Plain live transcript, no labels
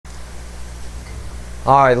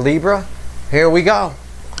Alright, Libra, here we go.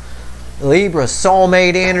 Libra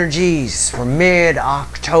soulmate energies for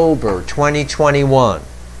mid-October 2021.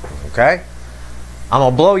 Okay? I'm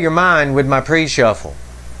going to blow your mind with my pre-shuffle.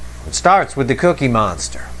 It starts with the Cookie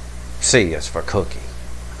Monster. C is for cookie.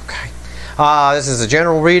 Okay? This is a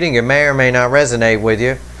general reading. It may or may not resonate with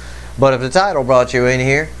you. But if the title brought you in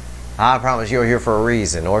here, I promise you're here for a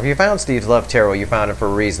reason. Or if you found Steve's Love Tarot, you found it for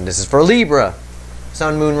a reason. This is for Libra.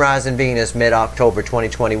 Sun, Moon, Rising, Venus, mid-October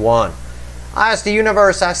 2021. I asked the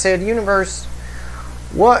universe, I said, universe,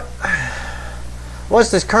 what's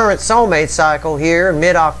this current soulmate cycle here,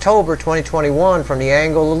 mid-October 2021 from the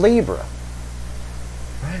angle of Libra?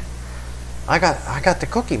 Right? I got the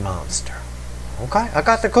Cookie Monster. Okay? I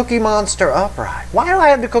got the Cookie Monster upright. Why do I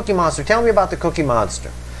have the Cookie Monster? Tell me about the Cookie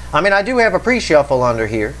Monster. I mean, I do have a pre-shuffle under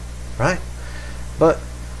here, right? But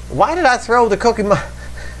why did I throw the Cookie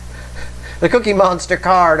Monster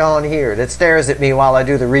card on here that stares at me while I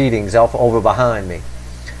do the readings over behind me?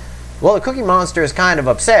 Well, the Cookie Monster is kind of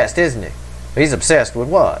obsessed, isn't he? He's obsessed with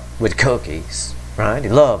what? With cookies, right? He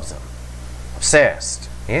loves them. Obsessed.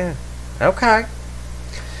 Yeah. Okay.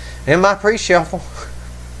 In my pre-shuffle,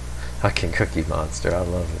 fucking Cookie Monster. I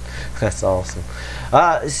love it. That's awesome.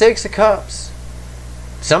 Six of Cups.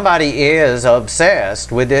 Somebody is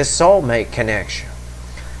obsessed with this soulmate connection.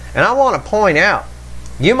 And I want to point out,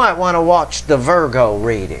 you might want to watch the Virgo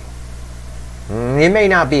reading. It may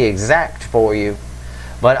not be exact for you,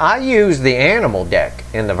 but I use the animal deck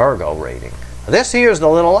in the Virgo reading. This here is the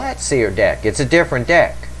little Atseer deck. It's a different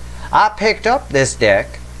deck. I picked up this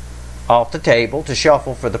deck off the table to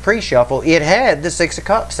shuffle for the pre-shuffle. It had the Six of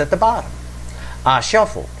Cups at the bottom. I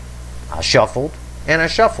shuffled, and I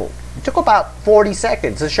shuffled. It took about 40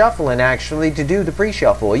 seconds of shuffling actually to do the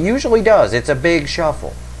pre-shuffle. It usually does. It's a big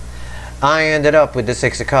shuffle. I ended up with the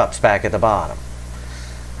Six of Cups back at the bottom.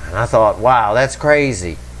 And I thought, wow, that's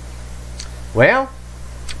crazy. Well,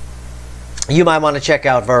 you might want to check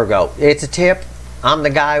out Virgo. It's a tip. I'm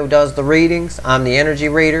the guy who does the readings. I'm the energy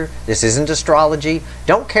reader. This isn't astrology.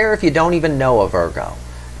 Don't care if you don't even know a Virgo.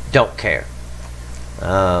 Don't care.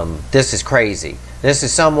 This is crazy. This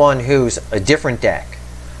is someone who's a different deck.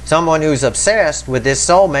 Someone who's obsessed with this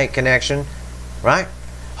soulmate connection, right?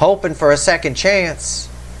 Hoping for a second chance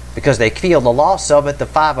because they feel the loss of it, the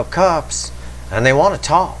Five of Cups, and they want to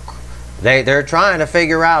talk. They're trying to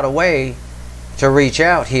figure out a way to reach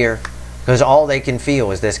out here because all they can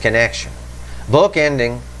feel is this connection. Book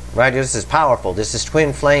ending, right? This is powerful. This is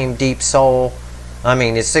twin flame, deep soul. I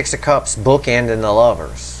mean, it's Six of Cups, book ending the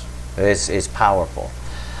lovers. It's powerful.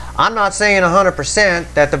 I'm not saying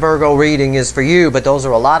 100% that the Virgo reading is for you, but those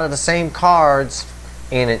are a lot of the same cards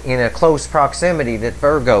in a close proximity that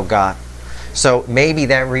Virgo got. So maybe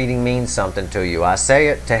that reading means something to you. I say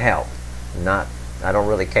it to help. I don't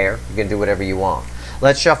really care. You can do whatever you want.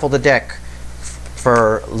 Let's shuffle the deck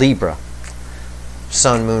for Libra.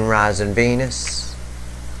 Sun, Moon, Rising, Venus.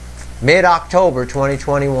 Mid-October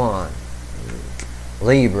 2021.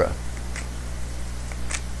 Libra.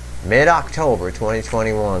 Mid-October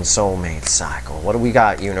 2021 soulmate cycle. What do we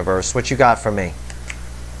got, universe? What you got for me?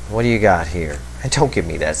 What do you got here? And don't give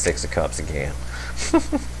me that Six of Cups again.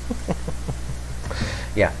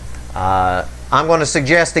 Yeah. I'm going to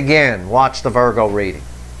suggest again, watch the Virgo reading.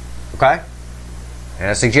 Okay?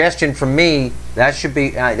 And a suggestion from me, that should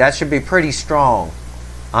be pretty strong.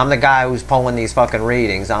 I'm the guy who's pulling these fucking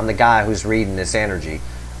readings. I'm the guy who's reading this energy.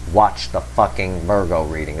 Watch the fucking Virgo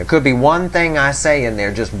reading. It could be one thing I say in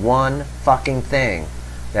there, just one fucking thing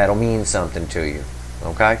that'll mean something to you.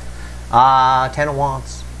 Okay? Ten of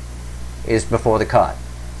Wands is before the cut.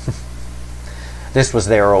 This was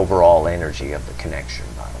their overall energy of the connection,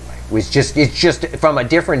 by the way. It's just from a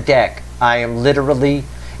different deck. I am literally,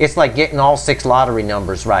 it's like getting all 6 lottery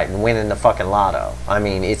numbers right and winning the fucking lotto. I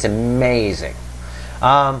mean, it's amazing.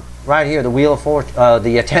 Right here, the Wheel of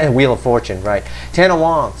Fortune, Wheel of Fortune, right? Ten of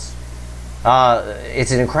Wands.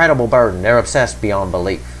 It's an incredible burden. They're obsessed beyond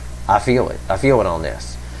belief. I feel it. I feel it on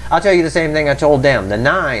this. I'll tell you the same thing I told them. The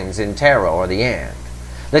 9s in tarot are the end.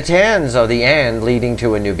 The 10s are the end leading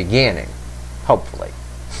to a new beginning. Hopefully.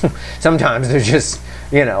 Sometimes they're just,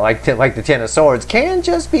 you know, like the Ten of Swords can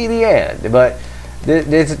just be the end. But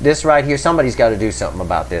this right here, somebody's got to do something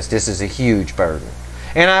about this. This is a huge burden.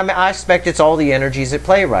 And I expect it's all the energies at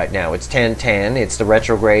play right now. It's 10-10. It's the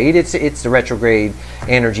retrograde. It's the retrograde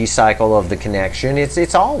energy cycle of the connection.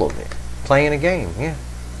 It's all of it. Playing a game, yeah.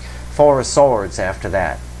 Four of Swords after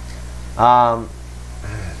that.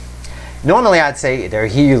 Normally I'd say they're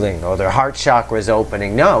healing or their heart chakra is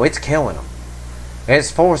opening. No, it's killing them.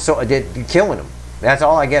 It's killing them. That's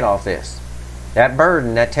all I get off this. That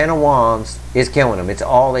burden, that Ten of Wands, is killing them. It's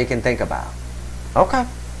all they can think about. Okay.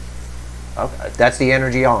 Okay. That's the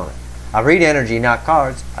energy on it. I read energy, not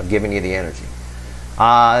cards. I'm giving you the energy.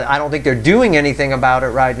 I don't think they're doing anything about it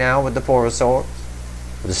right now with the Four of Swords.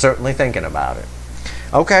 But they're certainly thinking about it.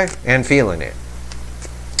 Okay. And feeling it.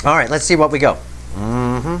 All right. Let's see what we go.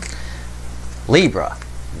 Libra.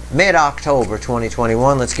 Mid-October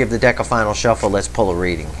 2021. Let's give the deck a final shuffle. Let's pull a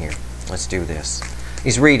reading here. Let's do this.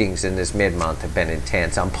 These readings in this mid-month have been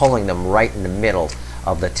intense. I'm pulling them right in the middle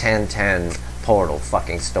of the 10-10 portal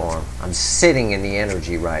fucking storm. I'm sitting in the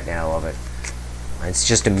energy right now of it. It's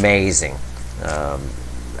just amazing.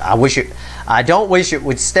 I don't wish it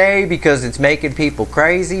would stay because it's making people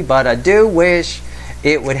crazy, but I do wish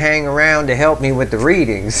it would hang around to help me with the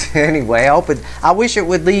readings. Anyway, I wish it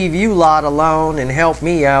would leave you lot alone and help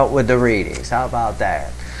me out with the readings. How about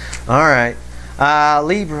that? All right.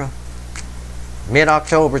 Libra.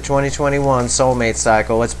 Mid-October 2021, soulmate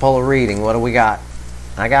cycle. Let's pull a reading. What do we got?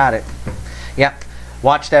 I got it. Yep.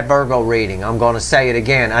 Watch that Virgo reading. I'm going to say it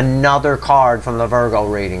again. Another card from the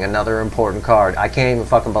Virgo reading. Another important card. I can't even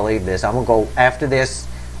fucking believe this. I'm going to go, after this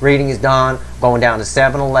reading is done, going down to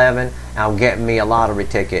 7-Eleven, and I'm getting me a lottery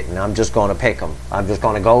ticket, and I'm just going to pick them. I'm just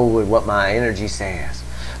going to go with what my energy says.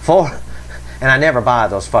 And I never buy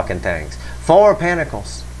those fucking things. 4 of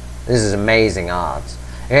Pentacles. This is amazing odds.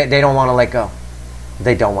 They don't want to let go.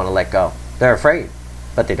 They don't want to let go. They're afraid,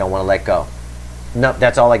 but they don't want to let go. No,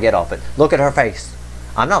 that's all I get off it. Look at her face.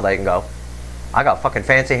 I'm not letting go. I got fucking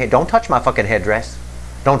fancy hair. Don't touch my fucking headdress.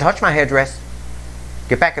 Don't touch my headdress.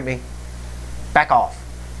 Get back at me. Back off.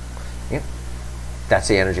 Yep. That's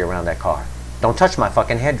the energy around that car. Don't touch my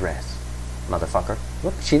fucking headdress, motherfucker.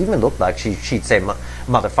 Look, she even looked like she'd say,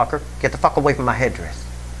 motherfucker, get the fuck away from my headdress.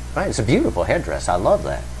 Right? It's a beautiful headdress. I love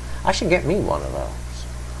that. I should get me one of those.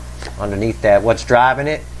 Underneath that, what's driving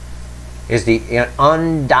it is the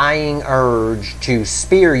undying urge to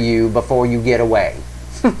spear you before you get away.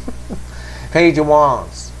 Page of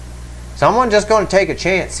Wands. Someone just going to take a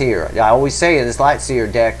chance here. I always say in this Light Seer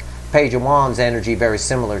deck, Page of Wands energy very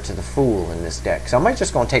similar to the Fool in this deck. Somebody's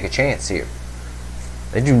just going to take a chance here.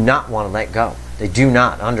 They do not want to let go. They do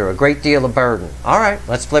not, under a great deal of burden. All right,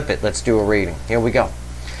 let's flip it. Let's do a reading. Here we go.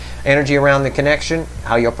 Energy around the connection,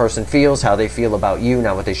 how your person feels, how they feel about you,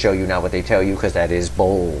 not what they show you, not what they tell you, because that is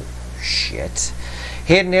bullshit.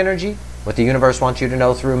 Hidden energy, what the universe wants you to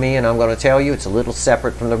know through me, and I'm going to tell you, it's a little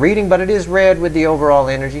separate from the reading, but it is read with the overall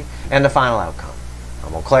energy and the final outcome.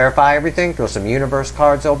 I'm going to clarify everything, throw some universe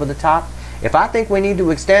cards over the top. If I think we need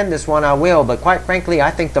to extend this one, I will, but quite frankly,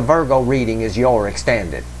 I think the Virgo reading is your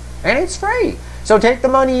extended. And it's free. So take the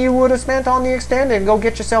money you would have spent on the extended and go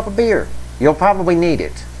get yourself a beer. You'll probably need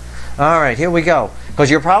it. All right, here we go. Because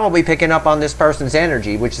you're probably picking up on this person's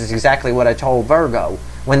energy, which is exactly what I told Virgo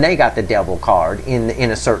when they got the Devil card in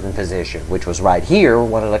a certain position, which was right here,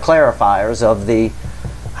 one of the clarifiers of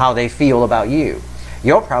how they feel about you.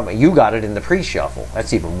 You got it in the pre-shuffle.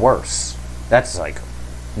 That's even worse. That's like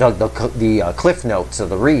the cliff notes of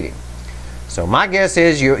the reading. So my guess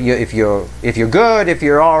is if you're good, if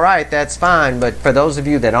you're all right, that's fine. But for those of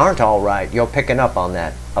you that aren't all right, you're picking up on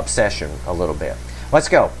that obsession a little bit. Let's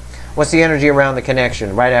go. What's the energy around the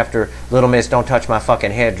connection? Right after Little Miss, don't touch my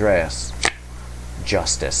fucking headdress.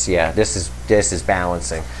 Justice. Yeah, this is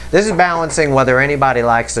balancing. This is balancing whether anybody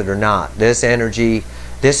likes it or not. This energy,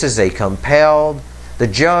 this is a compelled. The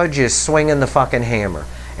judge is swinging the fucking hammer.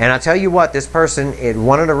 And I tell you what, this person,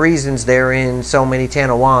 one of the reasons they're in so many 10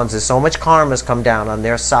 of Wands is so much karma's come down on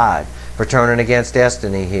their side for turning against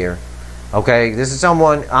destiny here. Okay, this is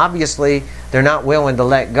someone, obviously, they're not willing to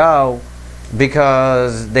let go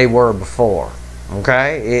because they were before.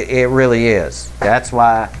 Okay, it really is. That's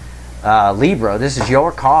why Libra, this is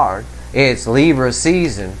your card. It's Libra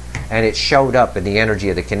season, and it showed up in the energy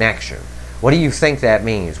of the connection. What do you think that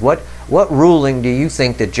means? What ruling do you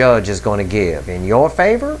think the judge is going to give? In your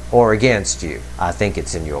favor or against you? I think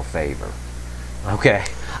it's in your favor. Okay,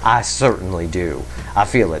 I certainly do. I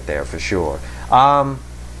feel it there for sure. How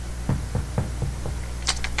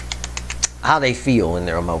they feel in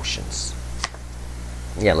their emotions.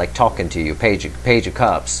 Yeah, like talking to you, Page of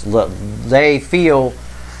Cups. Look, they feel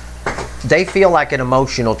like an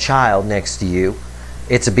emotional child next to you.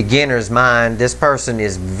 It's a beginner's mind. This person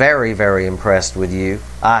is very, very impressed with you.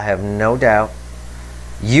 I have no doubt.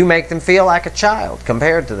 You make them feel like a child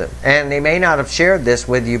compared to them. And they may not have shared this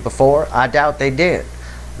with you before. I doubt they did.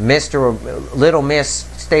 Little Miss,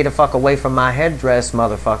 stay the fuck away from my headdress,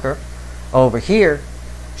 motherfucker. Over here,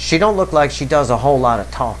 she don't look like she does a whole lot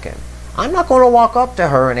of talking. I'm not going to walk up to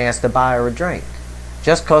her and ask to buy her a drink.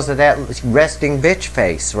 Just because of that resting bitch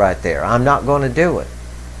face right there. I'm not going to do it.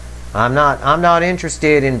 I'm not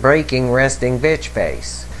interested in breaking resting bitch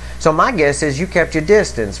face. So my guess is you kept your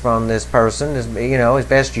distance from this person, as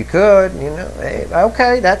best you could. Hey,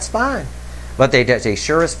 okay, that's fine. But they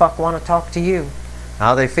sure as fuck want to talk to you.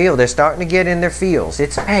 How they feel? They're starting to get in their feels.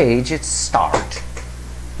 It's a page. It's a start.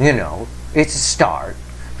 It's a start.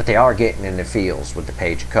 But they are getting in their feels with the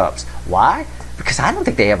Page of Cups. Why? Because I don't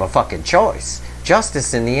think they have a fucking choice.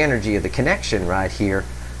 Justice in the energy of the connection right here.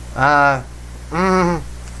 They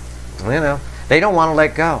don't want to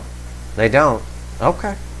let go. They don't.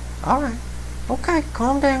 Okay. All right. Okay.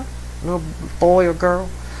 Calm down, little boy or girl.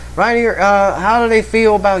 Right here. How do they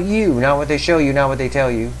feel about you? Not what they show you, not what they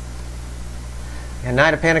tell you. And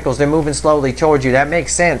Knight of Pentacles, they're moving slowly towards you. That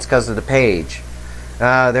makes sense because of the page.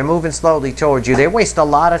 They're moving slowly towards you. They waste a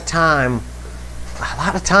lot of time. A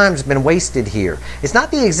lot of time's been wasted here. It's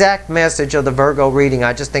not the exact message of the Virgo reading.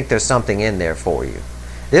 I just think there's something in there for you.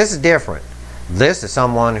 This is different. This is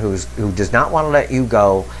someone who does not want to let you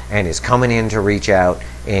go and is coming in to reach out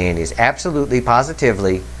and is absolutely,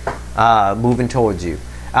 positively moving towards you.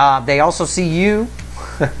 They also see you.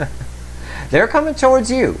 They're coming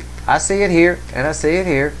towards you. I see it here and I see it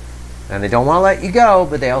here. And they don't want to let you go,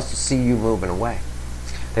 but they also see you moving away.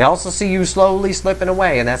 They also see you slowly slipping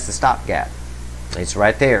away, and that's the stopgap. It's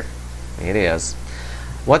right there. It is.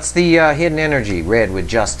 What's the hidden energy? Red with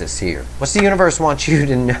Justice here. What's the universe want you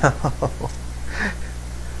to know?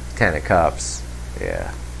 Ten of Cups.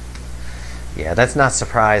 Yeah. Yeah, that's not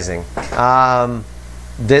surprising.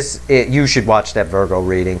 You should watch that Virgo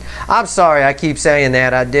reading. I'm sorry, I keep saying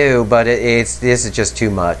that. I do, but this is just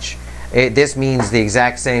too much. This means the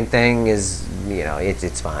exact same thing as,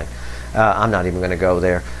 it's fine. I'm not even going to go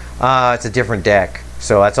there. It's a different deck,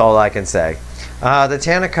 so that's all I can say. The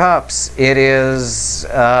Ten of Cups, it is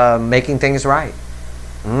making things right.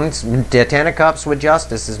 The Ten of Cups with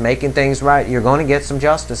Justice is making things right. You're going to get some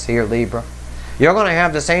justice here, Libra. You're going to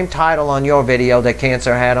have the same title on your video that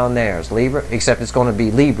Cancer had on theirs, Libra, except it's going to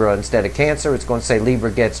be Libra instead of Cancer. It's going to say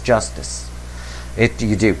Libra gets justice.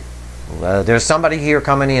 You do. There's somebody here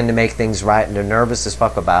coming in to make things right, and they're nervous as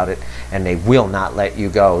fuck about it, and they will not let you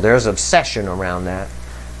go. There's obsession around that.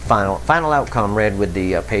 Final outcome, Red with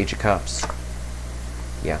the Page of Cups.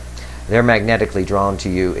 Yeah. They're magnetically drawn to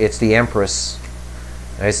you. It's the Empress.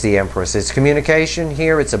 It's the Empress. It's communication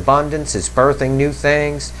here. It's abundance. It's birthing new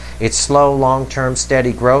things. It's slow, long-term,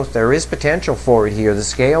 steady growth. There is potential for it here. The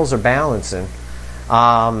scales are balancing.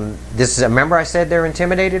 Remember I said they're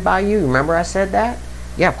intimidated by you? Remember I said that?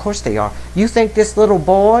 Yeah, of course they are. You think this little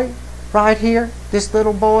boy right here, this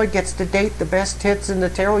little boy gets to date the best tits in the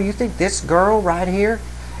tarot? You think this girl right here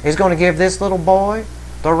is going to give this little boy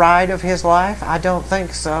the ride of his life? I don't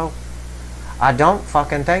think so. I don't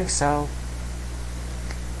fucking think so.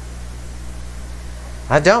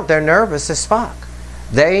 I don't. They're nervous as fuck.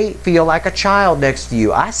 They feel like a child next to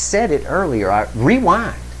you. I said it earlier.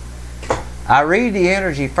 Rewind. I read the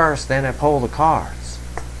energy first, then I pull the cards.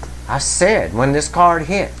 I said, when this card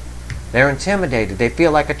hit, they're intimidated. They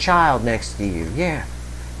feel like a child next to you. Yeah.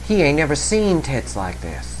 He ain't never seen tits like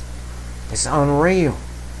this. It's unreal.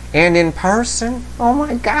 And in person, oh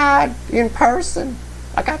my God, in person,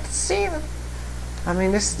 I got to see them. I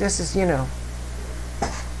mean, this is, this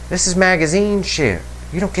is magazine shit.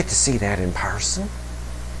 You don't get to see that in person.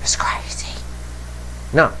 It's crazy.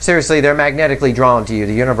 No, seriously, they're magnetically drawn to you.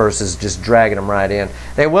 The universe is just dragging them right in.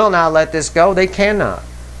 They will not let this go. They cannot.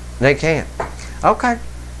 They can't. Okay.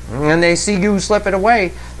 And they see you slipping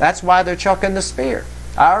away. That's why they're chucking the spear.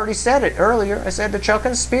 I already said it earlier. I said they're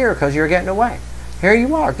chucking the spear because you're getting away. Here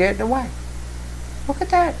you are, getting away. Look at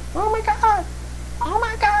that. Oh my God. Oh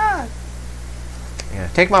my God. Yeah,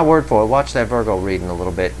 take my word for it. Watch that Virgo reading a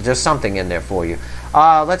little bit. There's something in there for you.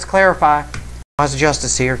 Let's clarify. How's the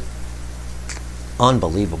Justice here?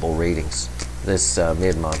 Unbelievable readings this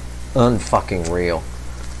mid-month. Unfucking real.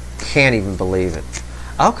 Can't even believe it.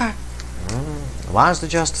 Okay. Why is the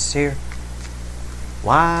Justice here?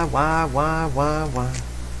 Why?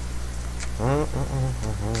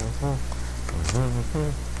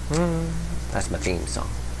 That's my theme song.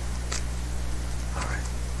 All right.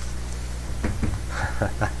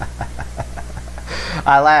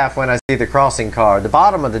 I laugh when I see the crossing card. The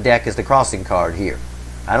bottom of the deck is the crossing card here.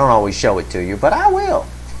 I don't always show it to you, but I will.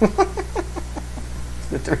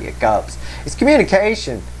 The Three of Cups. It's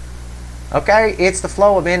communication. Okay? It's the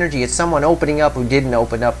flow of energy. It's someone opening up who didn't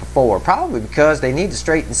open up before. Probably because they need to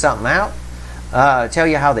straighten something out. Tell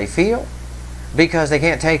you how they feel. Because they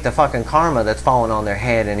can't take the fucking karma that's falling on their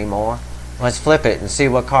head anymore. Let's flip it and see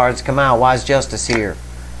what cards come out. Why is Justice here?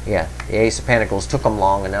 Yeah, the Ace of Pentacles took them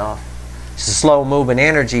long enough. It's a slow moving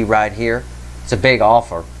energy right here. It's a big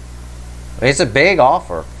offer. It's a big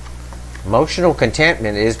offer. Emotional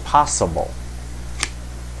contentment is possible.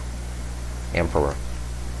 Emperor.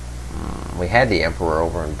 We had the Emperor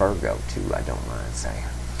over in Virgo too, I don't mind saying.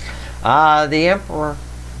 The Emperor.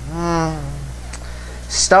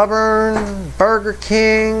 Stubborn, Burger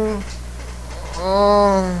King.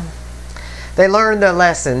 They learned their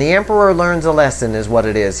lesson. The Emperor learns a lesson is what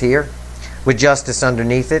it is here. With justice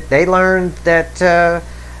underneath it. They learned that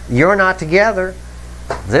you're not together.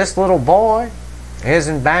 This little boy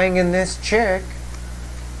isn't banging this chick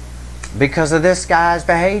because of this guy's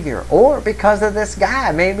behavior, or because of this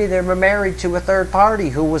guy. Maybe they were married to a third party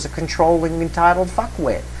who was a controlling, entitled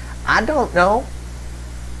fuckwit. I don't know.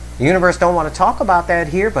 The universe don't want to talk about that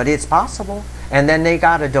here, but it's possible. And then they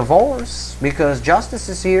got a divorce because justice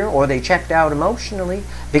is here, or they checked out emotionally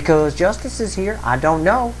because justice is here. I don't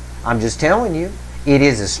know. I'm just telling you. It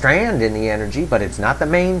is a strand in the energy, but it's not the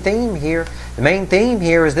main theme here. The main theme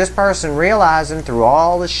here is this person realizing through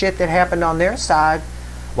all the shit that happened on their side,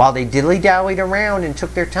 while they dilly-dallied around and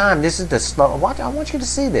took their time. This is the slow. I want you to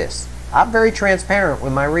see this. I'm very transparent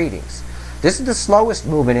with my readings. This is the slowest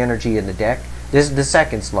moving energy in the deck. This is the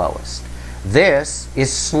second slowest. This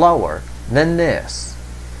is slower than this.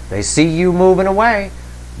 They see you moving away.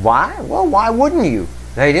 Why? Well, why wouldn't you?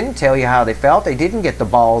 They didn't tell you how they felt. They didn't get the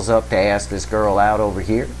balls up to ask this girl out over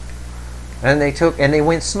here. And they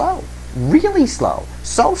went slow. Really slow.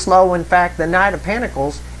 So slow, in fact, the Knight of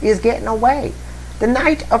Pentacles is getting away. The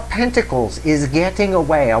Knight of Pentacles is getting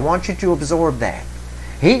away. I want you to absorb that.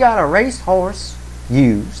 He got a racehorse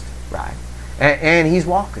used, right? And he's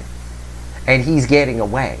walking. And he's getting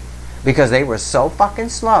away. Because they were so fucking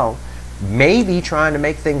slow. Maybe trying to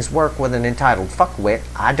make things work with an entitled fuckwit.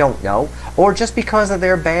 I don't know. Or just because of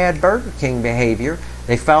their bad Burger King behavior,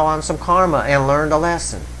 they fell on some karma and learned a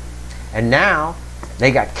lesson. And now,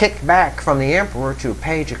 they got kicked back from the Emperor to a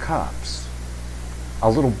Page of Cups.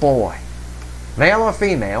 A little boy. Male or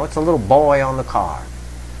female, it's a little boy on the card.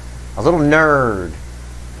 A little nerd.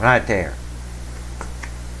 Right there.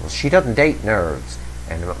 Well, she doesn't date nerds.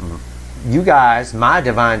 And you guys, my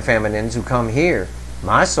divine feminines who come here,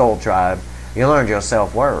 my soul tribe, you learned your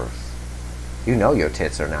self-worth. You know your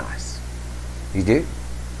tits are nice. You do.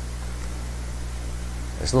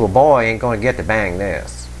 This little boy ain't going to get to bang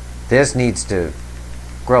this. This needs to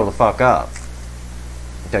grow the fuck up.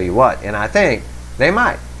 I'll tell you what, and I think they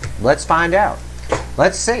might. Let's find out.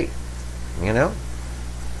 Let's see. You know?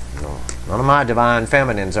 None of my divine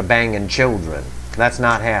feminines are banging children. That's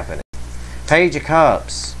not happening. Page of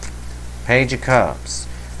Cups. Page of Cups.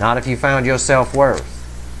 Not if you found your self-worth.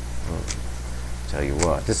 Tell you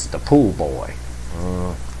what, this is the pool boy.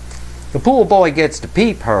 The pool boy gets to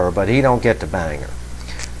peep her, but he don't get to bang her.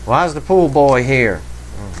 Why's the pool boy here?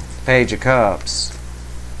 Page of Cups.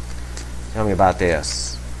 Tell me about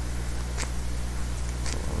this.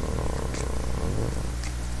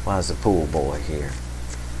 Why's the pool boy here?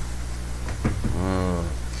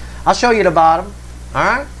 I'll show you the bottom.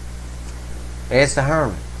 Alright? It's the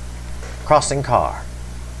Hermit. Crossing car.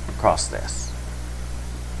 Cross this.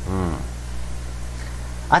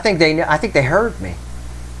 I think they heard me.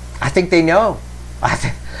 I think they know. I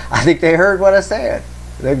think they heard what I said.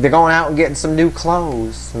 They're going out and getting some new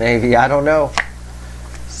clothes, maybe. I don't know.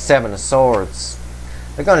 Seven of Swords.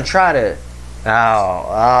 They're going to try to...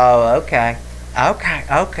 okay.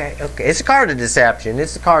 Okay. It's a card of deception.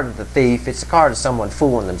 It's a card of the thief. It's a card of someone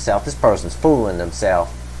fooling themselves. This person's fooling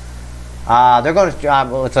themselves. They're going to...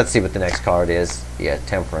 let's see what the next card is. Yeah,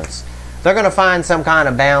 Temperance. They're going to find some kind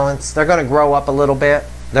of balance. They're going to grow up a little bit.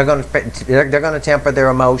 They're going to temper their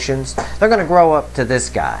emotions. They're going to grow up to this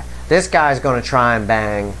guy. This guy's going to try and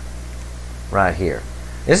bang right here.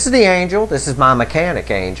 This is the angel. This is my mechanic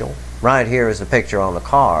angel. Right here is the picture on the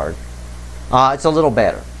card. It's a little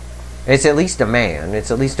better. It's at least a man.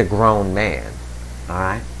 It's at least a grown man.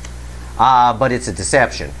 Alright? But it's a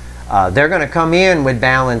deception. They're going to come in with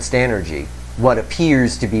balanced energy. What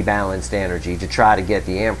appears to be balanced energy to try to get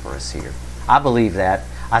the Empress here. I believe that.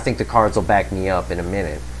 I think the cards will back me up in a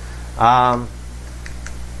minute. But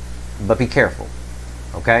be careful.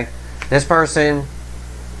 Okay? This person,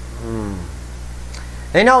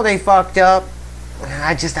 they know they fucked up.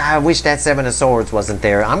 I wish that Seven of Swords wasn't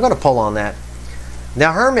there. I'm going to pull on that.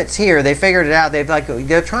 The Hermit's here. They figured it out.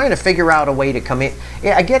 They're trying to figure out a way to come in.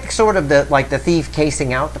 Yeah, I get sort of the thief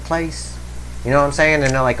casing out the place. You know what I'm saying?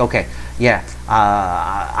 And they're like, okay, yeah,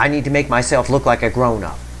 I need to make myself look like a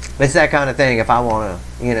grown-up. It's that kind of thing if I want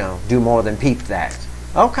to, do more than peep that.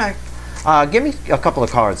 Okay. Give me a couple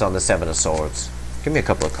of cards on the Seven of Swords. Give me a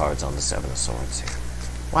couple of cards on the Seven of Swords here.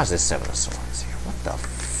 Why is this Seven of Swords here? What the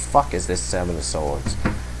fuck is this Seven of Swords?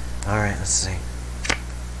 Alright, let's see.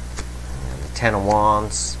 And the Ten of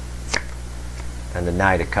Wands. And the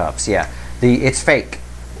Knight of Cups. Yeah. It's fake.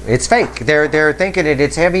 It's fake. They're thinking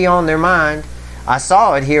it's heavy on their mind. I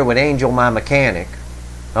saw it here with Angel, my mechanic.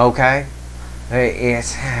 Okay?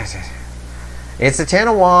 It's the Ten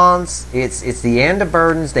of Wands. It's the end of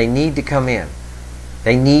burdens. They need to come in.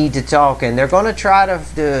 They need to talk, and they're going to try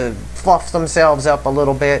to fluff themselves up a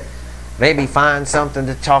little bit. Maybe find something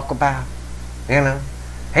to talk about. You know?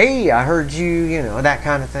 Hey, I heard you, you know, that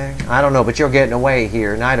kind of thing. I don't know, but you're getting away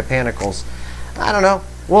here. Knight of Pentacles. I don't know.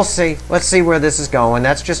 We'll see. Let's see where this is going.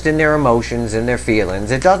 That's just in their emotions and their feelings.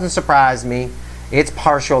 It doesn't surprise me. It's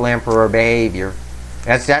partial emperor behavior.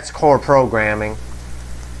 That's core programming.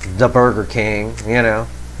 The Burger King, you know.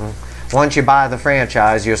 Once you buy the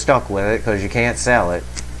franchise, you're stuck with it because you can't sell it.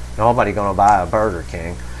 Nobody gonna buy a Burger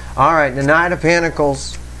King. All right, the Knight of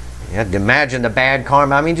Pentacles. You have to imagine the bad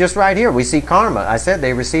karma. I mean, just right here, we see karma. I said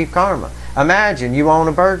they receive karma. Imagine you own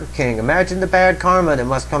a Burger King. Imagine the bad karma that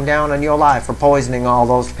must come down on your life for poisoning all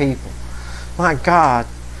those people. My God,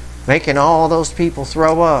 making all those people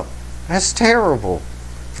throw up. That's terrible.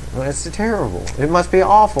 That's terrible. It must be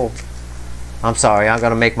awful. I'm sorry, I'm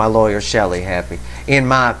going to make my lawyer Shelley happy. In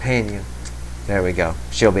my opinion. There we go.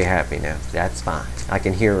 She'll be happy now. That's fine. I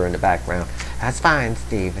can hear her in the background. That's fine,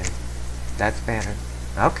 Stephen. That's better.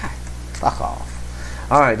 Okay. Fuck off.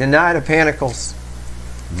 Alright, the Knight of Pentacles.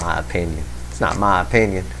 My opinion. It's not my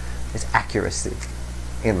opinion. It's accuracy.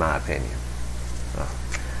 In my opinion. Oh.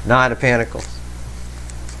 Knight of Pentacles.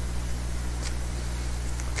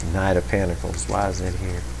 Knight of Pentacles. Why is it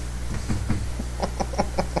here?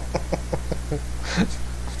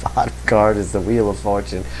 Bottom card is the Wheel of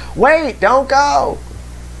Fortune. Wait! Don't go!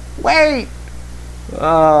 Wait!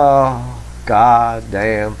 Oh, God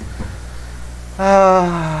damn.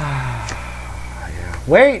 Yeah.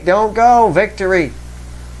 Wait! Don't go! Victory!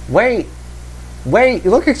 Wait! Wait!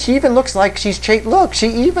 Look, she even looks like she's look, she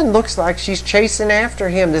even looks like she's chasing after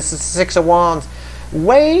him. This is Six of Wands.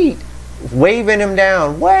 Wait! Waving him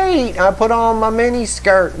down. Wait! I put on my mini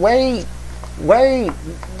skirt. Wait! Wait!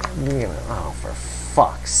 You know, oh, for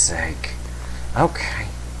fuck's sake. Okay.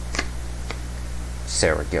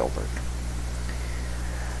 Sarah Gilbert.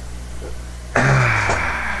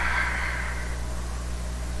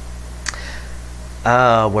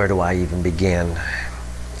 Where do I even begin?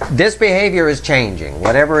 This behavior is changing.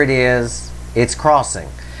 Whatever it is, it's crossing.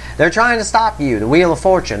 They're trying to stop you. The Wheel of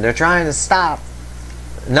Fortune. They're trying to stop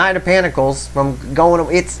Knight of Pentacles from going.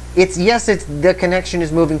 It's the connection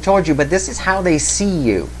is moving towards you, but this is how they see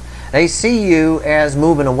you. They see you as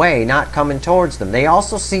moving away, not coming towards them. They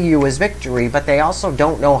also see you as victory, but they also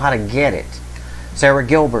don't know how to get it. Sarah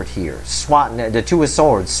Gilbert here, swatting at the Two of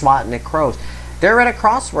Swords, swatting at crows. They're at a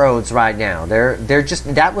crossroads right now. They're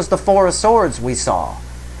just, that was the Four of Swords we saw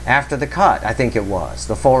after the cut. I think it was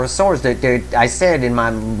the Four of Swords. I said in my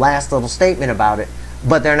last little statement about it,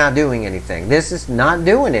 but they're not doing anything. This is not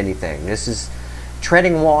doing anything. This is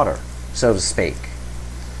treading water, so to speak.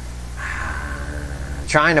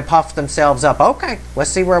 Trying to puff themselves up. Okay, let's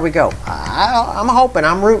see where we go. I'm hoping,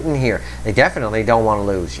 I'm rooting here. They definitely don't want to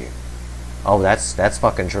lose you. Oh, that's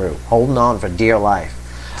fucking true. Holding on for dear life.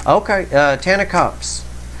 Okay, Ten of Cups.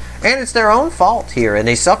 And it's their own fault here, and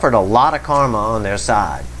they suffered a lot of karma on their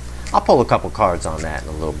side. I'll pull a couple cards on that in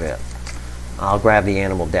a little bit. I'll grab the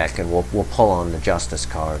animal deck and we'll pull on the Justice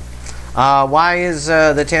card. Why is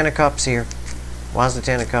the Ten of Cups here? Why is the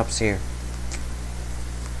Ten of Cups here?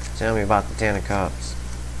 Tell me about the Ten of Cups.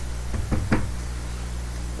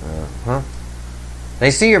 They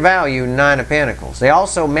see your value, Nine of Pentacles. They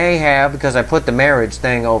also may have, because I put the marriage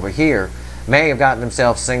thing over here, may have gotten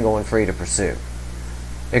themselves single and free to pursue.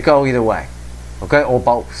 It go either way. Okay? Or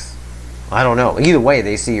both. I don't know. Either way,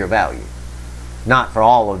 they see your value. Not for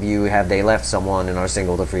all of you have they left someone and are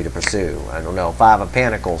single to free to pursue. I don't know. Five of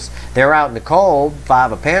Pentacles. They're out in the cold,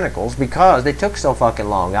 Five of Pentacles, because they took so fucking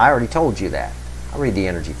long. I already told you that. I'll read the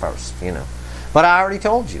energy first, you know. But I already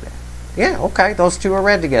told you that. Yeah, okay, those two are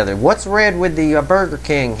red together. What's red with the Burger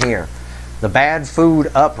King here? The bad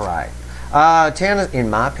food upright. In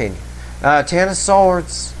my opinion. Ten of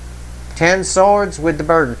Swords. 10 swords with the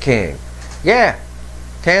Burger King. Yeah,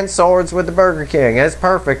 10 swords with the Burger King. That's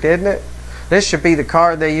perfect, isn't it? This should be the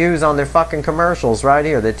card they use on their fucking commercials right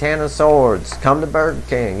here. The 10 of Swords. Come to Burger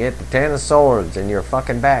King. Get the 10 of Swords and you're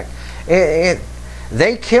fucking back.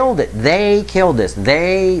 They killed it. They killed this.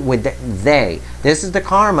 This is the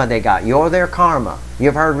karma they got. You're their karma.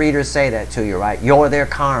 You've heard readers say that to you, right? You're their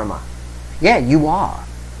karma. Yeah, you are.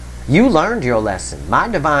 You learned your lesson. My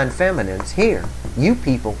divine feminines here. You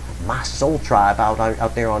people, my soul tribe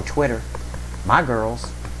out there on Twitter. My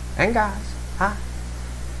girls and guys. Hi.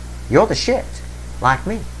 You're the shit. Like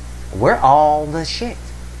me. We're all the shit.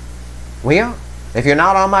 We are. If you're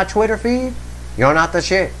not on my Twitter feed, You're not the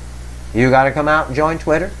shit. You got to come out and join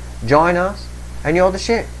Twitter, join us, and you're the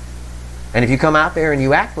shit. And if you come out there and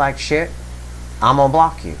you act like shit, I'm going to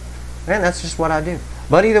block you. And that's just what I do.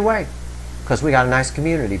 But either way, because we got a nice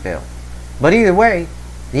community built. But either way,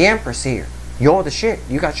 the Empress here. You're the shit.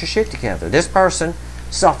 You got your shit together. This person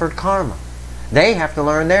suffered karma. They have to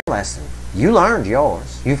learn their lesson. You learned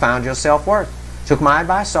yours. You found your self-worth. Took my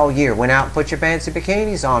advice all year. Went out and put your fancy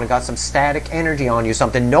bikinis on and got some static energy on you.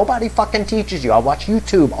 Something nobody fucking teaches you. I watched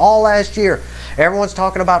YouTube all last year. Everyone's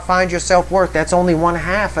talking about find your self-worth. That's only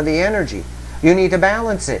 1/2 of the energy. You need to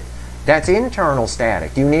balance it. That's internal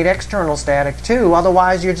static. You need external static too.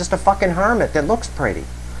 Otherwise, you're just a fucking hermit that looks pretty.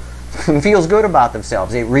 Feels good about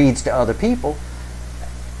themselves. It reads to other people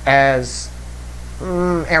as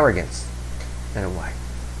arrogance in a way.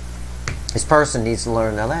 This person needs to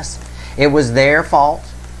learn their lesson. It was their fault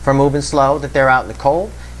for moving slow that they're out in the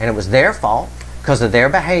cold, and it was their fault because of their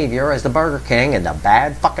behavior as the Burger King and the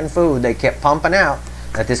bad fucking food they kept pumping out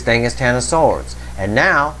that this thing is 10 of Swords. And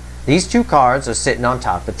now these two cards are sitting on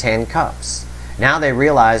top of 10 cups. Now they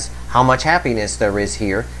realize how much happiness there is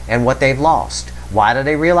here and what they've lost. Why do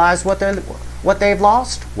they realize what they've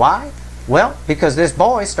lost? Why? Well, because this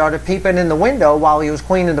boy started peeping in the window while he was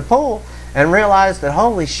cleaning the pool and realized that,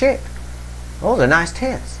 holy shit, those are nice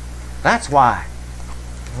tits. That's why.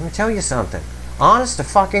 Let me tell you something. Honest to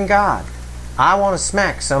fucking God, I want to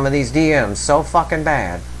smack some of these DMs so fucking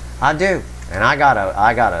bad. I do. And I got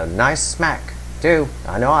a nice smack too.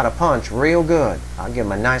 I know how to punch real good. I'll give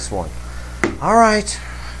him a nice one. All right.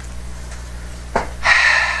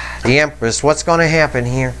 The Empress, what's going to happen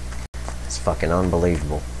here? It's fucking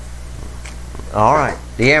unbelievable. All right.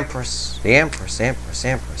 The Empress. The Empress, Empress,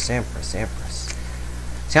 Empress, Empress, Empress.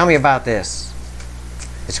 Tell me about this.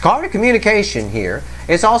 It's a card of communication here.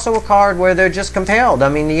 It's also a card where they're just compelled. I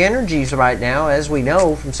mean, the energies right now, as we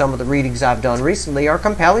know from some of the readings I've done recently, are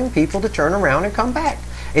compelling people to turn around and come back.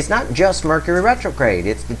 It's not just Mercury retrograde.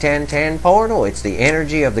 It's the 10-10 portal. It's the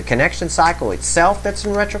energy of the connection cycle itself that's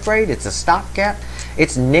in retrograde. It's a stopgap.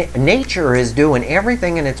 It's nature is doing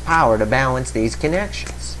everything in its power to balance these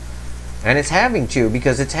connections. And it's having to,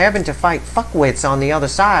 because it's having to fight fuckwits on the other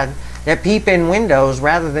side that peep in windows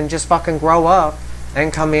rather than just fucking grow up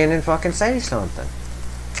and come in and fucking say something.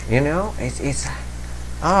 You know? It's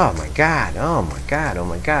oh my God, oh my God, oh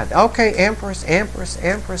my God. Okay, Empress, Empress,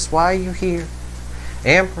 Empress, why are you here?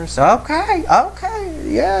 Empress, okay, okay,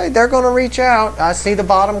 yeah, they're going to reach out. I see the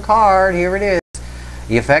bottom card, here it is.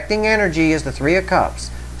 The affecting energy is the 3 of Cups.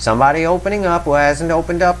 Somebody opening up who hasn't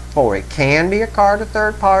opened up for it. Can be a card of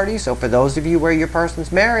third party, so for those of you where your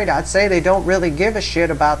person's married, I'd say they don't really give a shit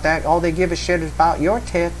about that. All they give a shit is about your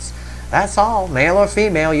tits. That's all. Male or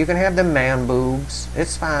female, you can have them man boobs.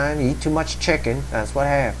 It's fine. You eat too much chicken, that's what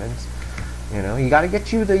happens. You know, you got to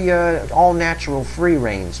get you the all-natural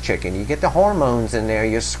free-range chicken. You get the hormones in there,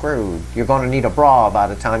 you're screwed. You're going to need a bra by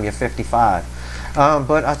the time you're 55.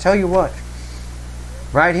 But I'll tell you what.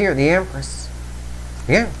 Right here, the Empress.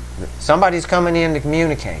 Yeah, somebody's coming in to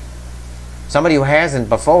communicate. Somebody who hasn't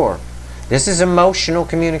before. This is emotional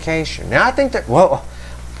communication. Now, I think that, whoa,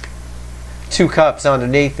 2 cups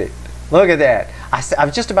underneath it. Look at that. I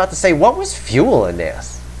was just about to say, what was fueling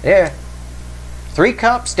this? Yeah. 3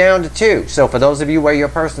 cups down to 2. So for those of you where your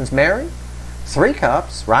person's married, 3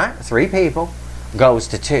 cups, right? 3 people goes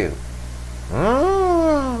to 2.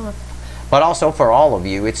 But also for all of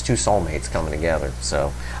you, it's 2 soulmates coming together.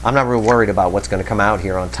 So I'm not real worried about what's going to come out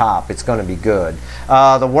here on top. It's going to be good.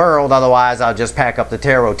 The world, otherwise I'll just pack up the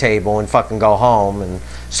tarot table and fucking go home and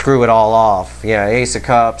screw it all off. Yeah, Ace of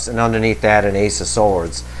Cups, and underneath that an Ace of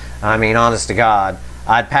Swords. I mean, honest to God,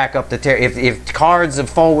 I'd pack up the if cards of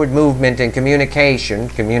forward movement and communication,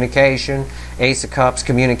 Ace of Cups,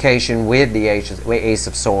 communication with the Ace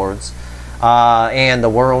of Swords, and the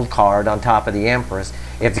World card on top of the Empress.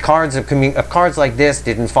 If the cards of cards like this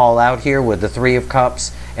didn't fall out here with the 3 of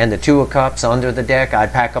Cups and the 2 of Cups under the deck,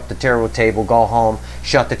 I'd pack up the tarot table, go home,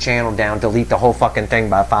 shut the channel down, delete the whole fucking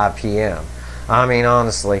thing by 5 p.m. I mean,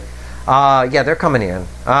 honestly. Yeah, they're coming in.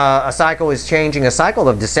 A cycle is changing, a cycle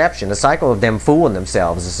of deception, a cycle of them fooling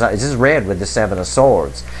themselves. This is red with the 7 of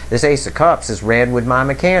Swords. This Ace of Cups is red with my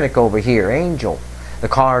mechanic over here, Angel. The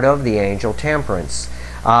card of the Angel, Temperance.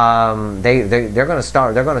 They're going to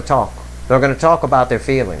start, they're going to talk. They're going to talk about their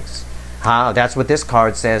feelings. That's what this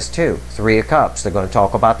card says too. 3 of Cups, they're going to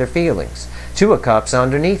talk about their feelings. 2 of Cups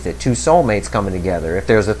underneath it, 2 soulmates coming together. If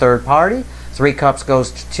there's a third party, 3 cups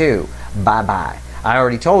goes to 2. Bye-bye. I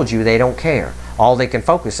already told you they don't care. All they can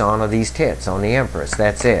focus on are these tits on the Empress.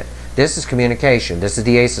 That's it. This is communication. This is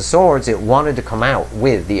the Ace of Swords. It wanted to come out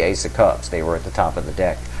with the Ace of Cups. They were at the top of the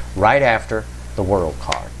deck right after the World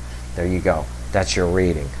card. There you go. That's your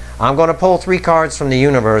reading. I'm going to pull 3 cards from the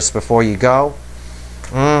universe before you go.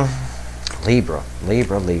 Libra,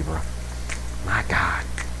 Libra, Libra. My God.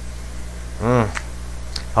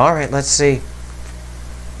 All right, let's see.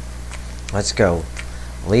 Let's go.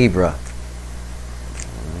 Libra.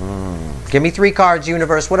 Give me 3 cards,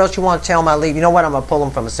 universe. What else you want to tell my Libra? You know what? I'm going to pull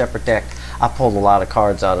them from a separate deck. I pulled a lot of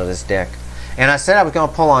cards out of this deck. And I said I was going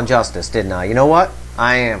to pull on justice, didn't I? You know what?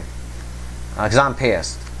 I am. Because I'm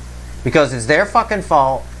pissed. Because it's their fucking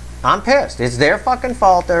fault. I'm pissed. It's their fucking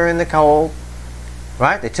fault they're in the cold.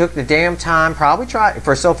 Right? They took the damn time. Probably tried.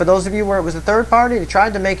 So for those of you where it was a third party, they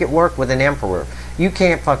tried to make it work with an emperor. You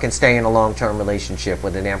can't fucking stay in a long-term relationship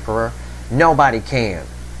with an emperor. Nobody can.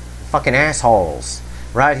 Fucking assholes.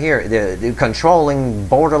 Right here, the controlling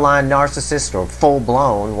borderline narcissist or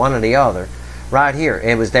full-blown, one or the other. Right here,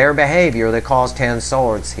 it was their behavior that caused 10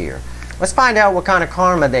 swords here. Let's find out what kind of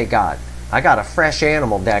karma they got. I got a fresh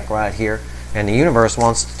animal deck right here, and the universe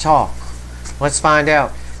wants to talk. Let's find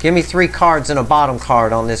out. Give me 3 cards and a bottom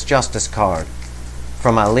card on this justice card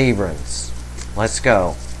from my Librans. Let's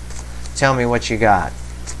go. Tell me what you got.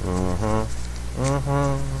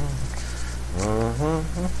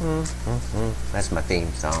 That's my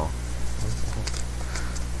theme song.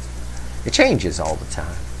 It changes all the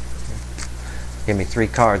time. Give me 3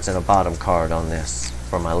 cards and a bottom card on this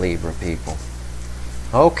for my Libra people.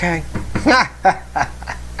 Okay.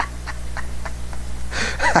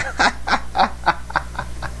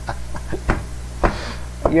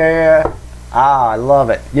 Yeah. I love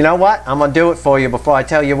it. You know what? I'm going to do it for you before I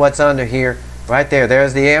tell you what's under here. Right there.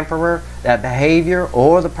 There's the Emperor, that behavior,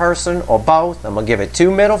 or the person, or both. I'm going to give it 2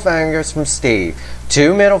 middle fingers from Steve.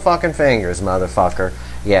 2 middle fucking fingers, motherfucker.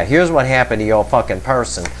 Yeah, here's what happened to your fucking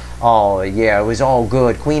person. Oh, yeah, it was all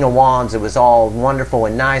good. Queen of Wands, it was all wonderful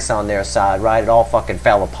and nice on their side, right? It all fucking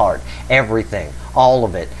fell apart. Everything. All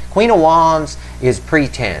of it. Queen of Wands is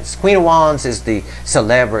pretense. Queen of Wands is the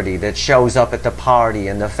celebrity that shows up at the party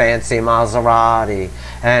in the fancy Maserati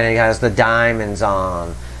and he has the diamonds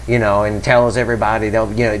on, you know, and tells everybody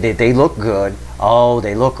they look good. Oh,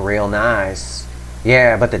 they look real nice.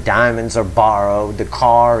 Yeah, but the diamonds are borrowed. The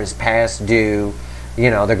car is past due. You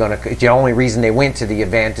know, the only reason they went to the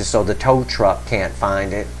event is so the tow truck can't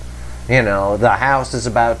find it. You know, the house is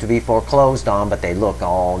about to be foreclosed on, but they look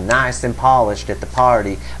all nice and polished at the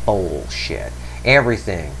party. Bullshit.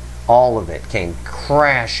 Everything, all of it came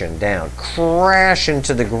crashing down, crashing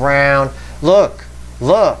to the ground. Look,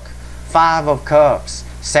 5 of Cups,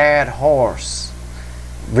 sad horse,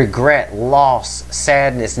 regret, loss,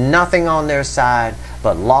 sadness, nothing on their side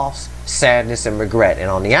but loss, sadness, and regret. And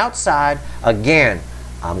on the outside, again,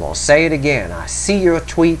 I'm going to say it again. I see your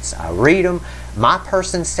tweets. I read them. My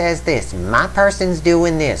person says this. My person's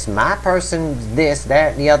doing this. My person this,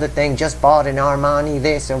 that, and the other thing. Just bought an Armani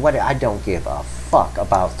this and what. I don't give a fuck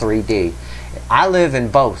about 3D. I live in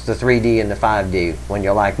both the 3D and the 5D. When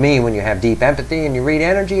you're like me, when you have deep empathy and you read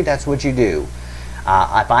energy, that's what you do.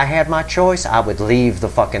 If I had my choice, I would leave the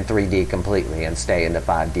fucking 3D completely and stay in the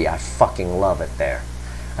 5D. I fucking love it there.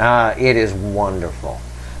 It is wonderful.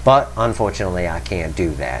 But unfortunately, I can't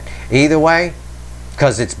do that. Either way,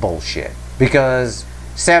 because it's bullshit. Because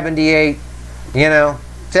 78, you know,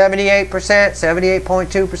 78%,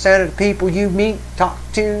 78.2% of the people you meet, talk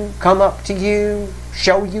to, come up to you,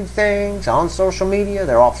 show you things on social media,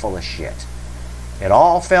 they're all full of shit. It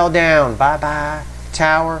all fell down. Bye-bye.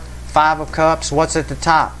 Tower, 5 of Cups. What's at the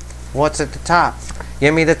top? What's at the top?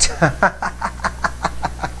 Give me the top.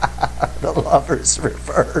 The Lovers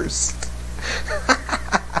reversed.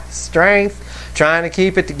 Strength, trying to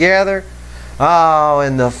keep it together. Oh,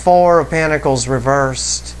 and the 4 of Pentacles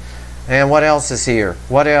reversed. And what else is here?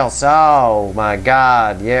 What else? Oh, my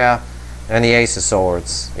God, yeah. And the Ace of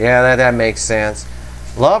Swords. Yeah, that makes sense.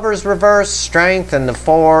 Lovers reversed, Strength, and the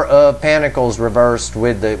 4 of Pentacles reversed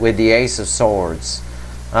with the Ace of Swords.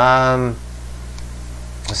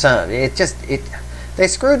 So they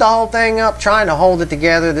screwed the whole thing up trying to hold it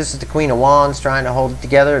together. This is the Queen of Wands trying to hold it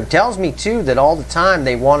together. It tells me, too, that all the time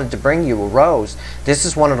they wanted to bring you a rose. This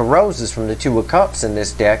is one of the roses from the 2 of Cups in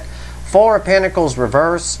this deck. 4 of Pentacles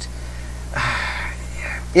reversed.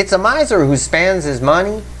 It's a miser who spends his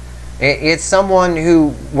money. It's someone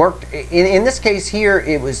who worked. In this case here,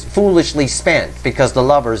 it was foolishly spent because the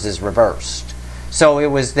Lovers is reversed. So it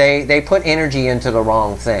was they put energy into the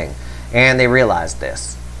wrong thing. And they realized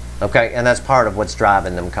this. Okay, and that's part of what's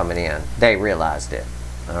driving them coming in. They realized it.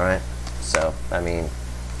 All right? So, I mean,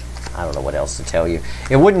 I don't know what else to tell you.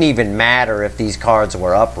 It wouldn't even matter if these cards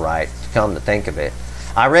were upright, come to think of it.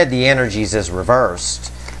 I read the energies as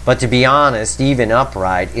reversed, But to be honest, even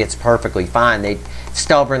upright, it's perfectly fine. They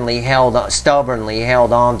stubbornly held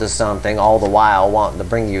on to something all the while wanting to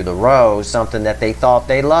bring you the rose, something that they thought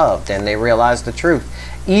they loved, and they realized the truth.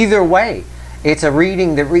 Either way, it's a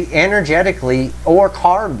reading that energetically or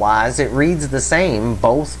card-wise, it reads the same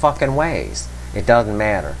both fucking ways. It doesn't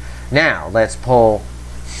matter. Now, let's pull...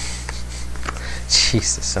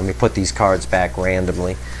 Jesus, let me put these cards back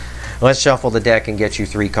randomly. Let's shuffle the deck and get you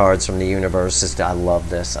 3 cards from the universe. I love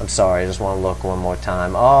this. I'm sorry, I just want to look one more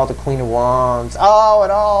time. Oh, the Queen of Wands.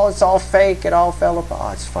 Oh, it's all fake. It all fell apart.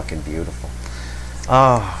 Oh, it's fucking beautiful.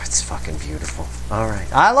 Oh, it's fucking beautiful. All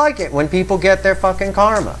right. I like it when people get their fucking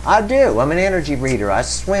karma. I do. I'm an energy reader. I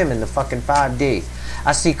swim in the fucking 5D.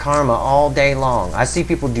 I see karma all day long. I see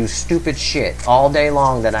people do stupid shit all day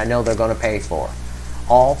long that I know they're going to pay for.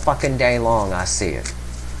 All fucking day long I see it.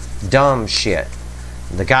 Dumb shit.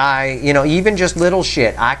 The guy, you know, even just little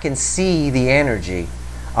shit, I can see the energy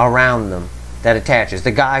around them that attaches.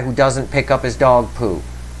 The guy who doesn't pick up his dog poo.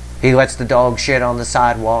 He lets the dog shit on the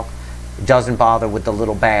sidewalk, doesn't bother with the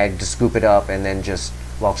little bag to scoop it up, and then just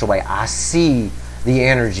walks away. I see the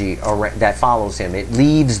energy that follows him. It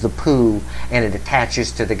leaves the poo and it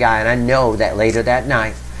attaches to the guy, and I know that later that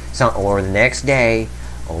night, or the next day,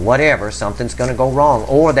 or whatever, something's going to go wrong.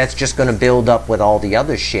 Or that's just going to build up with all the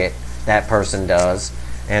other shit that person does,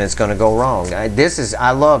 and it's going to go wrong.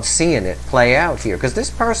 I love seeing it play out here, because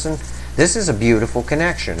this is a beautiful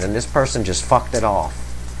connection, and this person just fucked it off.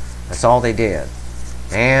 That's all they did.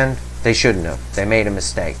 And they shouldn't have. They made a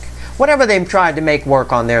mistake. Whatever they tried to make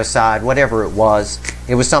work on their side, whatever it was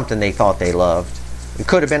something they thought they loved. It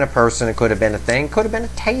could have been a person, it could have been a thing, it could have been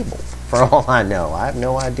a table, for all I know. I have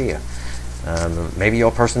no idea. Maybe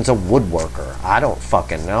your person's a woodworker. I don't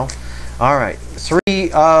fucking know. All right, 3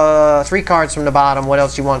 cards from the bottom. What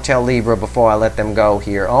else you want to tell Libra before I let them go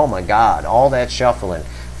here? Oh my God, all that shuffling.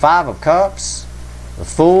 5 of Cups, the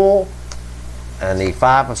Fool, and the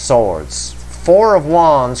 5 of Swords. 4 of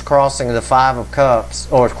Wands crossing the 5 of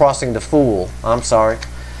Cups, or crossing the Fool. I'm sorry.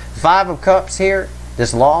 5 of Cups here.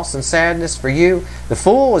 This loss and sadness for you. The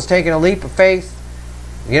Fool is taking a leap of faith,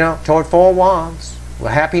 you know, toward 4 Wands. A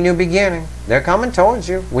happy new beginning. They're coming towards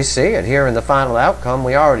you. We see it here in the final outcome.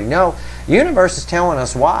 We already know. The universe is telling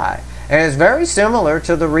us why. And it's very similar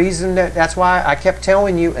to the reason that's why I kept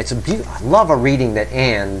telling you, I love a reading that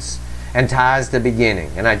ends and ties the beginning.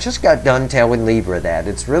 And I just got done telling Libra that.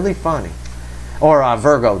 It's really funny. Or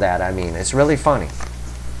Virgo that, I mean. It's really funny.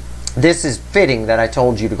 This is fitting that I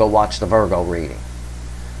told you to go watch the Virgo reading.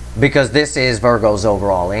 Because this is Virgo's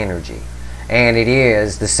overall energy. And it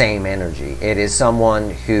is the same energy. It is someone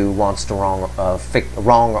who wants to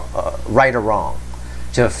right or wrong,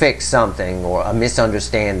 to fix something or a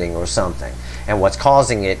misunderstanding or something. And what's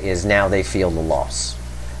causing it is now they feel the loss.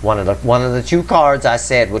 One of the 2 cards I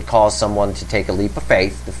said would cause someone to take a leap of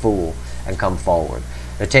faith, the Fool, and come forward.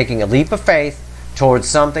 They're taking a leap of faith towards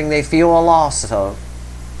something they feel a loss of,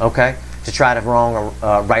 okay, to try to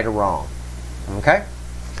right or wrong, okay?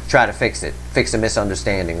 Try to fix it, fix a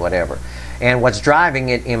misunderstanding, whatever. And what's driving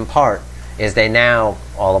it in part is they now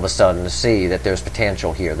all of a sudden see that there's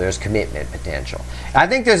potential here. There's commitment potential. I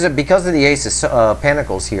think because of the Ace of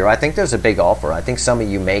Pentacles here, I think there's a big offer. I think some of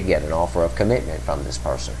you may get an offer of commitment from this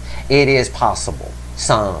person. It is possible.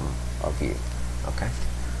 Some of you. Okay?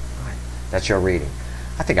 All right. That's your reading.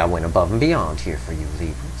 I think I went above and beyond here for you,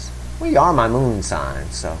 Libras. Well, you are my moon sign,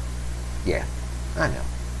 so yeah, I know.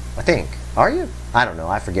 I think. Are you? I don't know.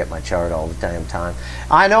 I forget my chart all the damn time.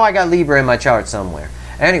 I know I got Libra in my chart somewhere.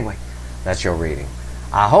 Anyway, that's your reading.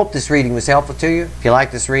 I hope this reading was helpful to you. If you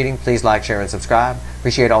like this reading, please like, share, and subscribe.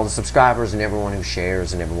 Appreciate all the subscribers and everyone who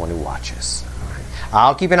shares and everyone who watches. All right.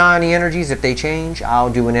 I'll keep an eye on the energies. If they change, I'll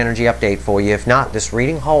do an energy update for you. If not, this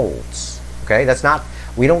reading holds. Okay? That's not...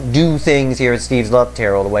 We don't do things here at Steve's Love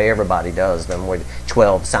Tarot the way everybody does them, with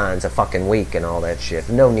 12 signs a fucking week and all that shit.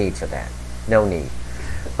 No need for that. No need.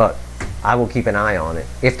 But I will keep an eye on it.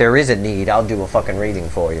 If there is a need, I'll do a fucking reading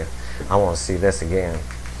for you. I want to see this again.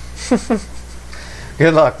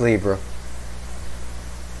 Good luck, Libra.